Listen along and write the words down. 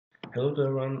Hello to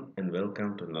everyone and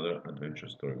welcome to another adventure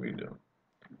story video.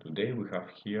 Today we have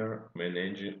here main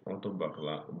engine auto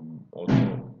bacala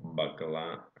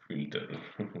filter.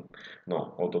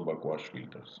 No, auto backwash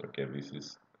filters. Okay, this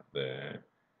is the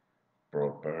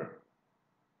proper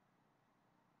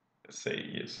say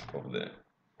yes of the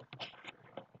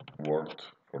word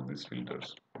for these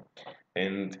filters.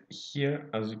 And here,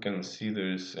 as you can see,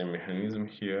 there is a mechanism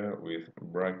here with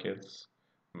brackets,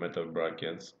 metal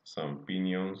brackets, some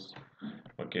pinions,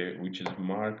 okay, which is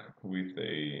marked with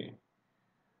a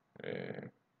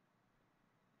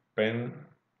pen,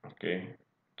 okay,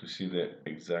 to see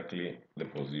exactly the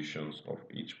positions of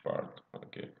each part,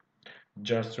 okay.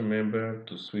 Just remember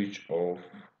to switch off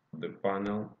the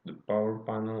power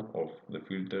panel of the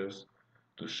filters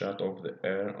to shut off the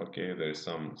air, okay. There is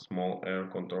some small air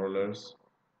controllers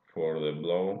for the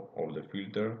blow of the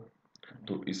filter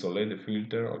to isolate the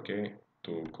filter, okay,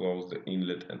 to close the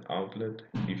inlet and outlet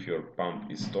if your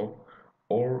pump is stopped,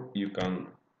 or you can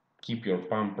keep your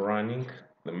pump running,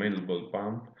 the main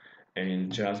pump,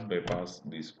 and just bypass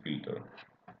this filter.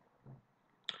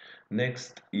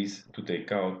 Next is to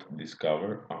take out this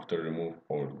cover after remove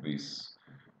all these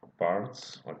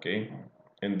parts, okay,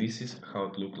 and this is how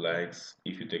it looks like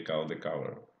if you take out the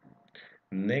cover.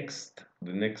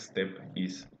 The next step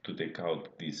is to take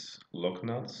out these lock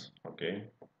nuts, okay.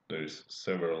 There's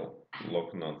several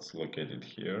lock nuts located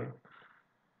here,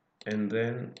 and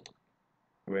then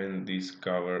when this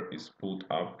cover is pulled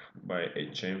up by a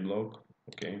chain block,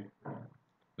 okay,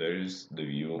 there is the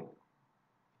view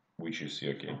which you see,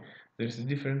 okay. There's a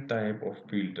different type of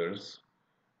filters,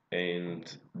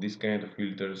 and this kind of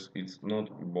filters, it's not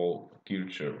ball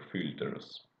Kircher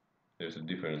filters. There's a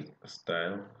different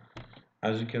style.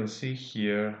 As you can see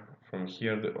here, from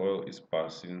here the oil is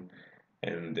passing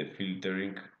and the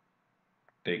filtering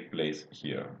take place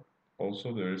here.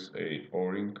 Also there's a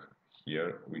o-ring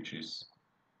here which is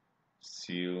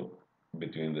sealed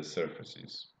between the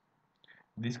surfaces.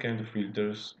 These kind of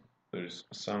filters, there's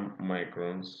some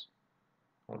microns,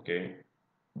 okay.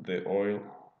 The oil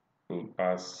will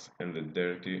pass and the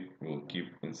dirty will keep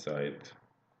inside,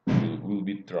 will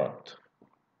be trapped,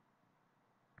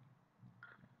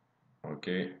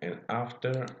 okay. And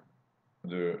after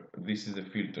this is the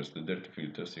filters, the dirty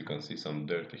filters, you can see some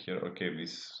dirty here, okay.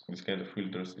 This kind of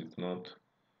filters, it's not,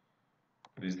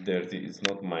 this dirty is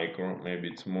not micro, maybe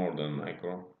it's more than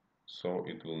micro, so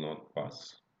it will not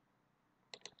pass.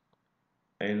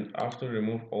 And after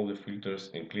remove all the filters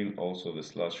and clean also the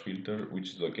slush filter,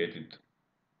 which is located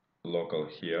local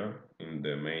here in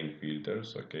the main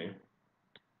filters, okay.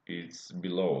 It's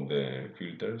below the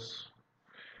filters,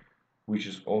 which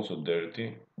is also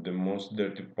dirty. The most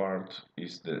dirty part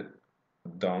is the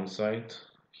downside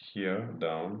here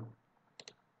down,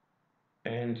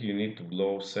 and you need to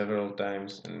blow several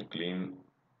times and clean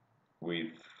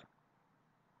with,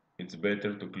 it's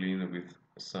better to clean with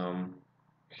some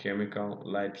chemical,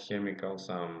 light chemical,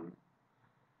 some,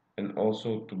 and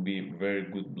also to be very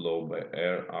good blow by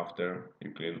air after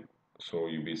you clean, so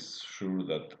you be sure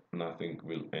that nothing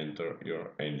will enter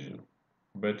your engine.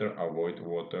 Better avoid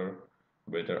water,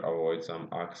 better avoid some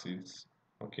acids,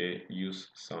 okay. Use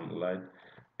some light,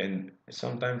 and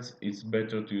sometimes it's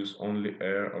better to use only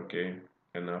air, okay,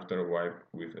 and after wipe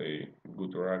with a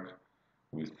good rag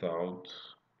without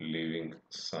leaving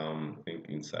something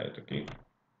inside, okay,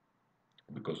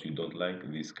 because you don't like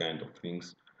these kind of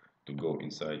things to go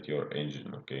inside your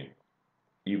engine, okay.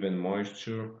 Even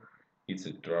moisture, it's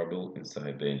a trouble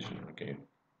inside the engine, okay.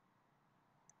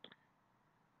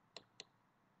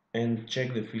 And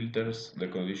check the filters, the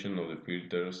condition of the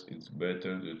filters. It's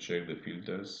better to check the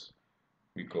filters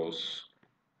because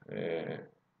uh,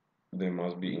 they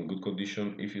must be in good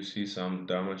condition. If you see some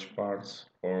damaged parts,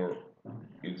 or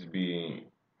it's being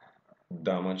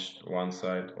damaged one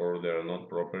side, or they are not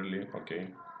properly, okay,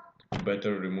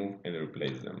 better remove and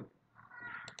replace them.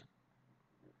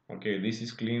 Okay, this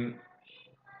is clean.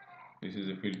 This is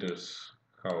the filters,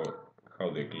 how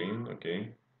they clean, okay.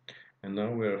 And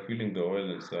now we are filling the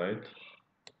oil inside.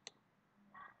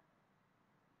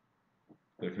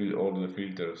 They fill all the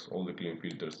filters, all the clean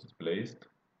filters is placed,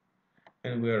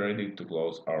 and we are ready to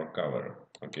close our cover,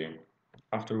 okay.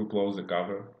 After we close the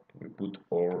cover, we put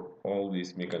all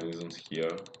these mechanisms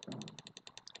here,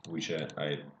 which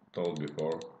I told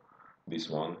before.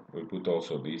 This one, we put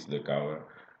also this, the cover.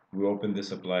 We open the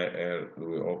supply air,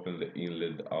 we open the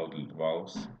inlet outlet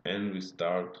valves, and we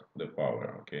start the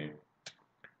power, okay,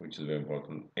 which is very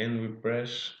important. And we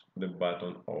press the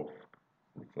button of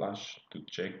the flash to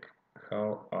check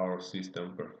how our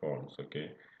system performs,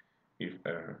 okay. If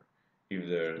if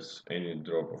there's any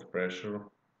drop of pressure,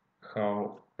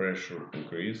 how pressure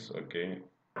increase, okay,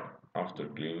 after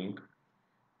cleaning.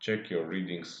 Check your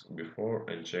readings before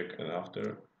and check and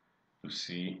after to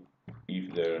see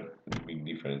if there big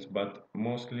difference. But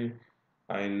mostly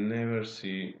I never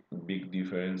see big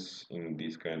difference in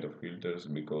this kind of filters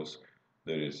because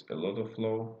there is a lot of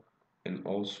flow, and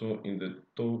also in the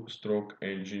two-stroke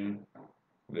engine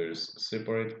there is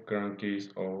separate crankcase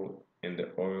oil and the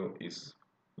oil is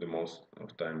the most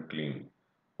of time clean.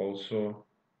 Also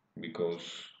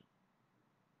because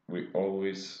we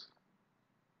always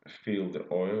fill the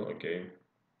oil, okay,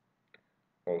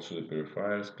 also the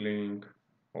purifiers cleaning,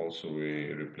 also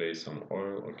we replace some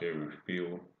oil, okay, we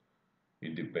fill,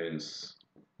 it depends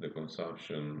the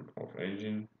consumption of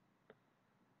engine,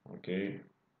 okay,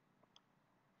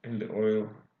 and the oil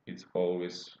it's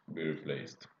always be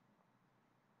replaced,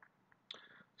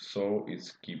 so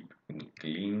it's keep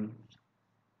clean,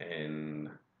 and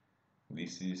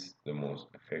this is the most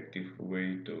effective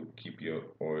way to keep your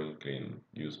oil clean.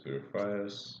 Use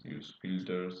purifiers, use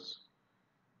filters,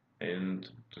 and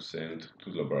to send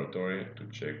to the laboratory to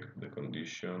check the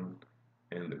condition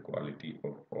and the quality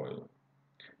of oil.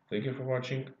 Thank you for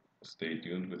watching. Stay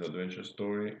tuned with Adventure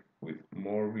Story with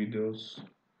more videos.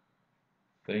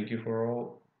 Thank you for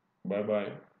all. Bye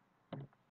bye.